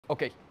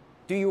Okay,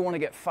 do you want to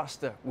get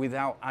faster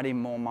without adding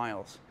more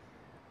miles?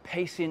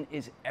 Pacing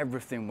is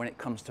everything when it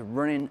comes to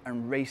running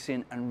and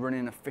racing and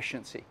running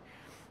efficiency.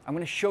 I'm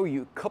going to show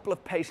you a couple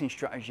of pacing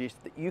strategies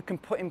that you can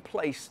put in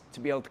place to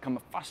be able to become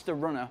a faster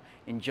runner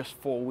in just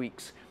 4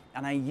 weeks.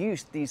 And I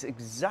used these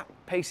exact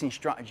pacing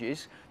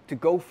strategies to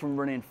go from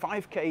running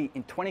 5K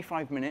in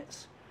 25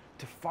 minutes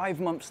to 5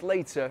 months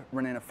later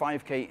running a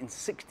 5K in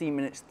 16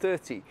 minutes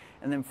 30.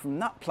 And then from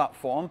that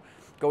platform,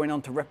 going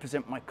on to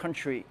represent my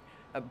country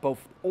at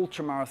both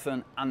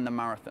ultramarathon and the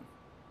marathon.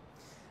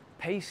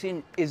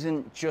 Pacing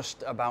isn't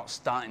just about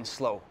starting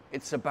slow.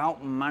 It's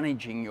about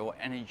managing your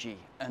energy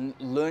and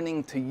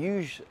learning to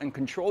use and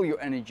control your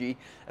energy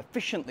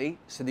efficiently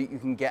so that you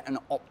can get an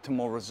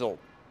optimal result.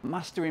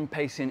 Mastering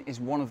pacing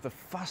is one of the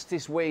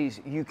fastest ways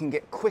you can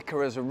get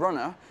quicker as a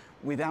runner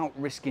without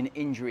risking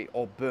injury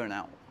or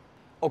burnout.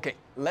 Okay,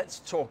 let's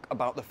talk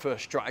about the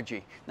first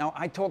strategy. Now,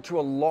 I talk to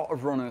a lot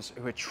of runners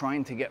who are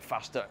trying to get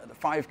faster at the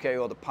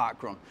 5K or the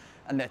park run,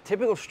 and their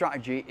typical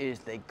strategy is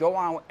they go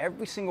out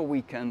every single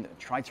weekend and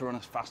try to run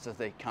as fast as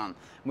they can. And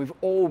we've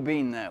all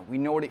been there. We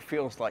know what it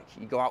feels like.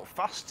 You go out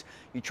fast,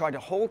 you try to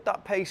hold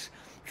that pace,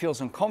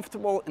 feels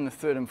uncomfortable in the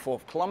 3rd and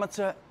 4th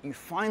kilometer, you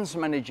find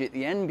some energy at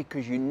the end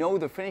because you know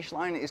the finish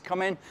line is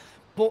coming,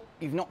 but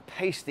you've not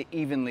paced it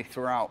evenly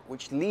throughout,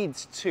 which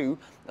leads to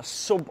a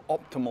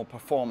suboptimal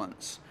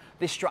performance.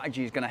 This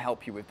strategy is going to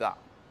help you with that.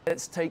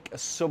 Let's take a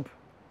sub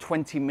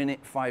 20-minute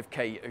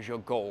 5K as your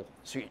goal.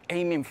 So you're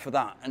aiming for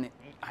that, and it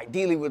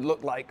ideally would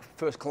look like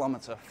first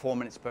kilometer, 4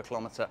 minutes per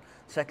kilometer,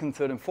 second,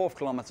 third, and fourth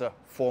kilometer,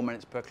 4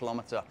 minutes per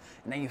kilometer.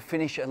 And then you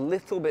finish a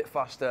little bit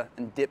faster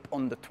and dip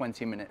under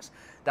 20 minutes.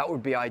 That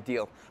would be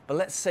ideal. But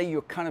let's say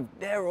you're kind of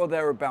there or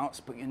thereabouts,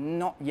 but you're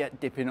not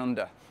yet dipping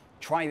under.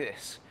 Try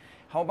this.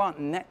 How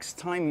about next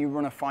time you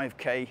run a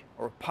 5K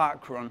or a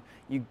park run,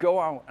 you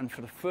go out and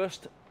for the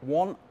first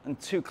 1 and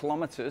 2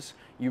 kilometers,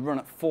 you run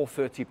at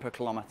 4:30 per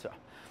kilometer.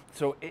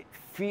 So it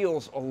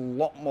feels a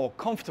lot more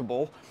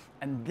comfortable.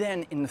 And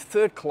then in the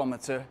 3rd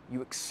kilometer,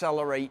 you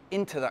accelerate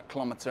into that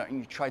kilometer and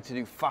you try to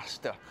do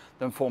faster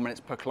than 4 minutes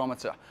per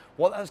kilometer.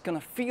 What that's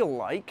gonna feel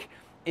like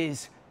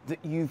is that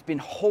you've been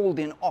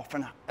holding off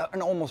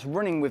and almost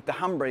running with the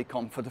handbrake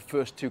on for the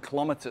first 2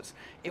 kilometers.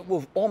 It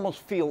will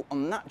almost feel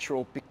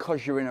unnatural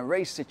because you're in a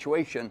race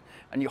situation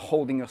and you're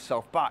holding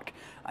yourself back.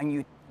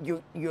 And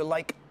you're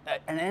like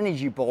an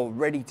energy ball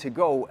ready to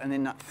go. And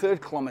in that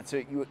 3rd kilometer,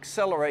 you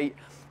accelerate.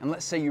 And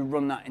let's say you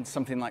run that in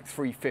something like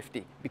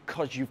 3:50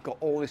 because you've got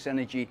all this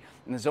energy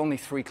and there's only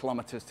 3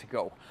 kilometers to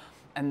go.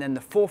 And then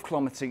the 4th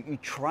kilometer, you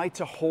try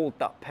to hold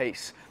that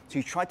pace. So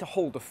you try to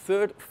hold the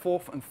 3rd,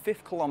 4th, and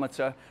 5th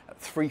kilometer at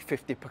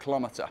 3:50 per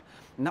kilometer.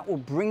 And that will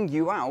bring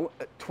you out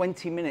at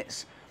 20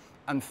 minutes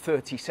and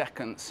 30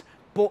 seconds.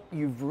 But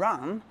you've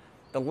ran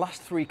the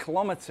last 3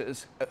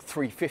 kilometers at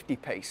 3:50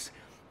 pace.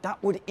 That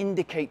would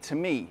indicate to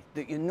me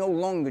that you're no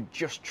longer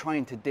just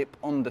trying to dip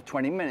under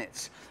 20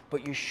 minutes,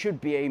 but you should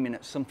be aiming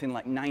at something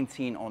like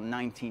 19 or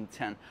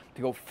 19:10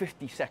 to go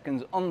 50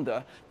 seconds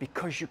under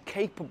because you're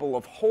capable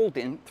of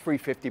holding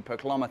 3:50 per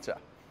kilometer.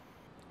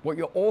 What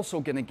you're also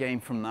going to gain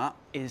from that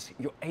is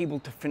you're able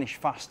to finish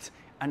fast.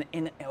 And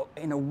in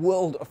a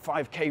world of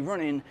 5K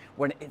running,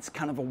 when it's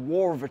kind of a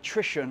war of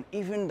attrition,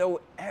 even though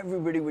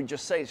everybody would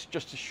just say it's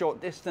just a short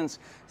distance,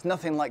 it's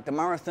nothing like the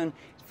marathon,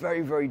 it's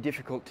very, very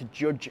difficult to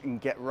judge and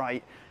get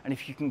right. And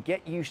if you can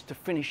get used to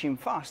finishing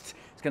fast,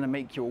 it's going to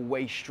make you a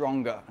way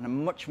stronger and a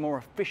much more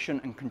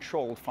efficient and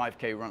controlled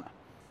 5K runner.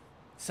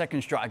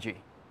 Second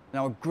strategy.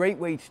 Now, a great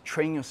way to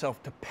train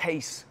yourself to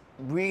pace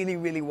really,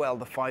 really well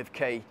the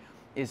 5K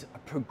is a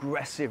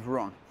progressive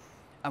run.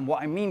 And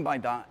what I mean by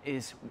that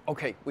is,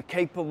 okay, we're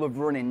capable of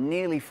running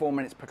nearly 4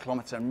 minutes per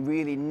kilometer and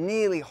really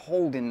nearly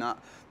holding that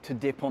to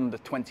dip under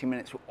 20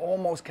 minutes. We're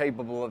almost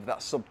capable of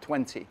that sub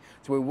 20.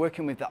 So we're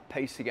working with that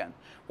pace again.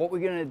 What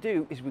we're going to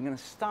do is we're going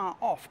to start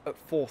off at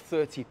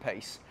 4:30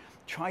 pace.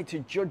 Try to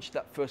judge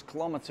that first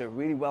kilometer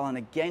really well. And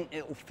again,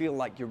 it'll feel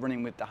like you're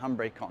running with the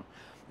handbrake on.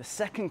 The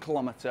 2nd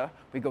kilometer,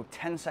 we go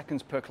 10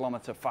 seconds per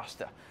kilometer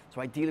faster.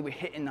 So ideally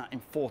we're hitting that in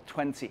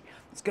 4:20.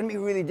 It's going to be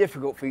really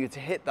difficult for you to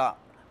hit that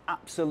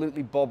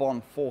absolutely bob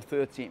on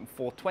 4:30 and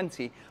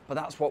 4:20, but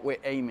that's what we're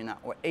aiming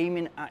at. We're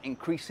aiming at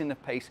increasing the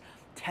pace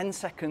 10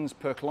 seconds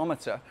per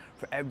kilometer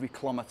for every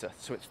kilometer.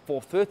 So it's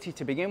 4:30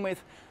 to begin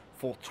with,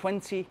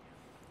 4:20,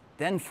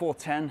 then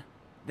 4:10,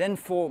 then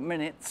 4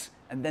 minutes,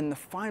 and then the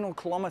final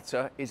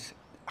kilometer is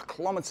a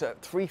kilometer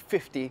at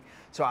 3:50,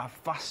 so our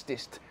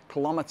fastest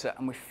kilometer,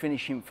 and we're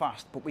finishing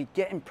fast, but we're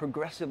getting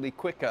progressively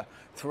quicker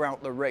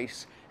throughout the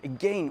race.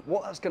 Again,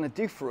 what that's going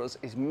to do for us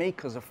is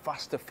make us a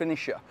faster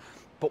finisher,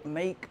 but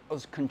make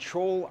us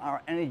control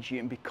our energy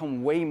and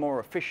become way more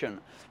efficient.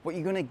 What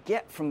you're going to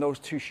get from those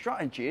 2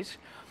 strategies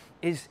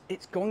is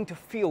it's going to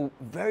feel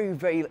very,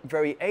 very,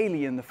 very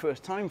alien the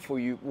first time for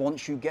you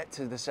once you get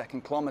to the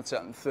 2nd kilometer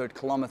and 3rd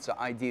kilometer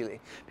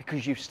ideally,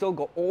 because you've still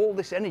got all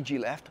this energy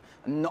left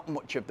and not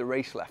much of the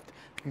race left.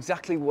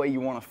 Exactly where you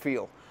want to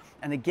feel.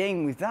 And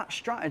again, with that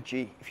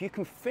strategy, if you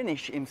can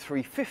finish in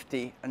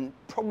 3:50 and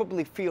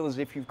probably feel as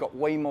if you've got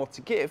way more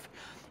to give,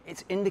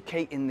 It's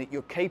indicating that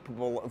you're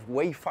capable of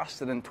way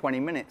faster than 20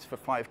 minutes for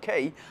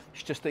 5K.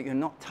 It's just that you're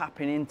not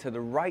tapping into the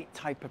right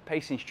type of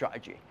pacing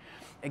strategy.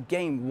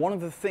 Again, one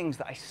of the things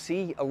that I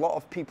see a lot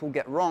of people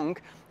get wrong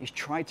is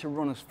try to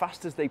run as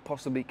fast as they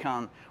possibly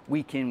can,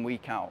 week in,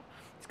 week out.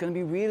 It's going to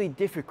be really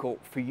difficult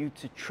for you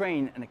to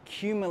train and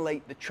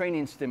accumulate the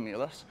training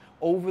stimulus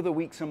over the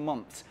weeks and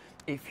months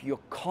if you're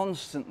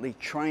constantly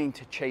trying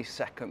to chase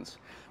seconds.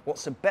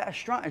 What's a better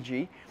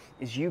strategy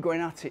is you going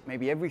at it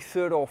maybe every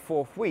third or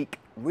fourth week,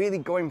 really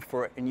going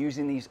for it and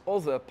using these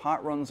other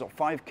part runs or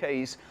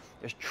 5Ks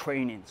as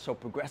training. So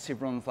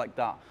progressive runs like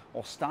that,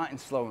 or starting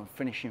slow and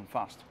finishing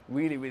fast.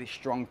 Really, really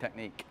strong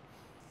technique.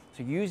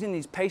 So using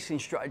these pacing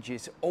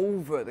strategies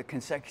over the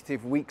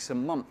consecutive weeks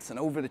and months and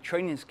over the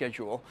training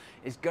schedule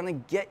is going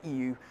to get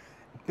you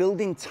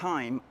building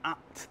time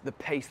at the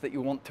pace that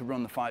you want to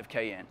run the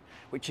 5K in,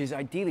 which is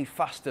ideally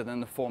faster than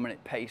the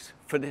 4-minute pace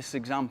for this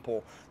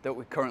example that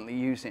we're currently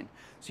using.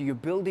 So you're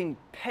building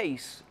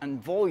pace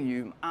and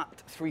volume at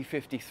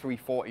 350,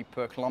 340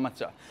 per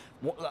kilometer.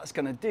 What that's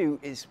going to do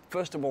is,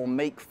 first of all,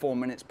 make 4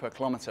 minutes per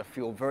kilometer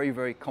feel very,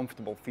 very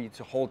comfortable for you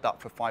to hold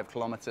that for 5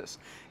 kilometers.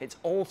 It's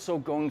also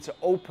going to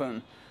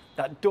open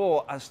that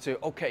door as to,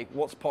 okay,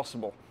 what's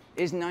possible?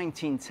 Is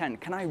 1910,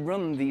 can I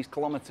run these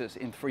kilometers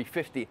in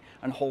 350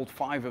 and hold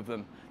 5 of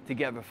them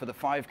together for the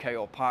 5K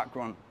or park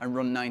run and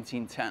run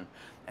 1910?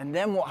 And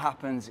then what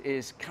happens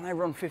is, can I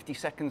run 50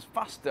 seconds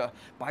faster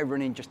by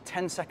running just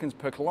 10 seconds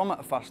per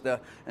kilometer faster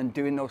and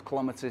doing those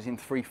kilometers in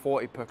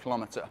 340 per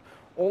kilometer?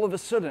 All of a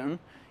sudden,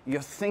 you're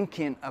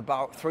thinking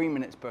about 3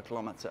 minutes per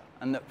kilometer,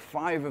 and that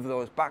 5 of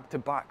those back to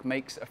back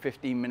makes a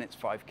 15 minutes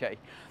 5K.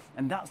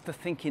 And that's the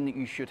thinking that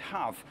you should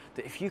have,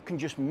 that if you can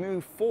just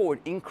move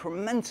forward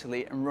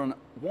incrementally and run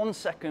 1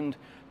 second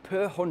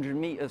per 100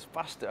 meters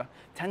faster,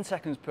 10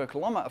 seconds per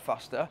kilometer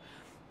faster,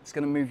 it's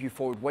going to move you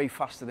forward way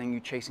faster than you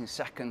chasing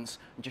seconds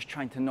and just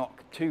trying to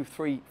knock 2,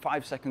 3,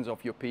 5 seconds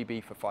off your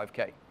PB for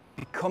 5K.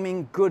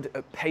 Becoming good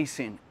at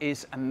pacing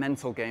is a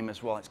mental game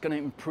as well. It's going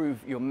to improve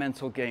your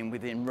mental game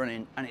within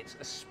running, and it's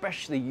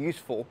especially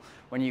useful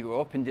when you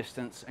go up in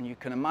distance, and you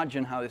can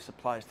imagine how this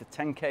applies to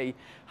 10K,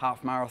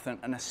 half marathon,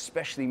 and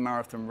especially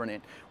marathon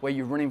running, where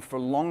you're running for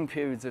long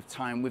periods of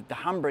time with the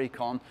handbrake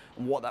on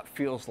and what that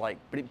feels like.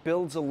 But it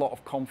builds a lot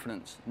of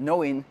confidence,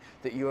 knowing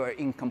that you are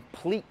in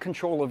complete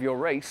control of your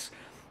race,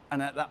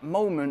 and at that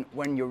moment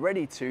when you're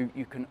ready to,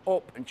 you can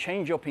up and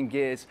change up in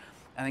gears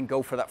and then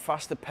go for that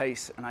faster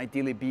pace, and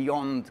ideally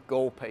beyond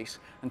goal pace.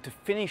 And to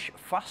finish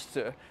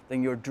faster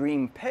than your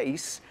dream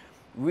pace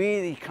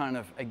really kind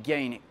of,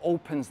 again, it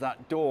opens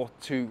that door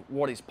to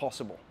what is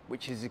possible,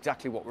 which is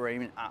exactly what we're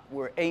aiming at.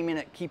 We're aiming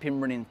at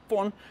keeping running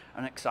fun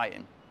and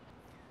exciting.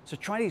 So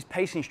try these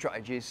pacing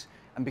strategies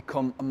and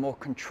become a more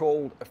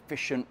controlled,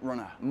 efficient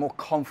runner, a more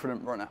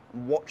confident runner,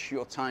 and watch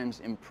your times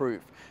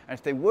improve. And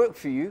if they work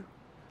for you,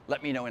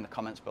 let me know in the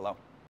comments below.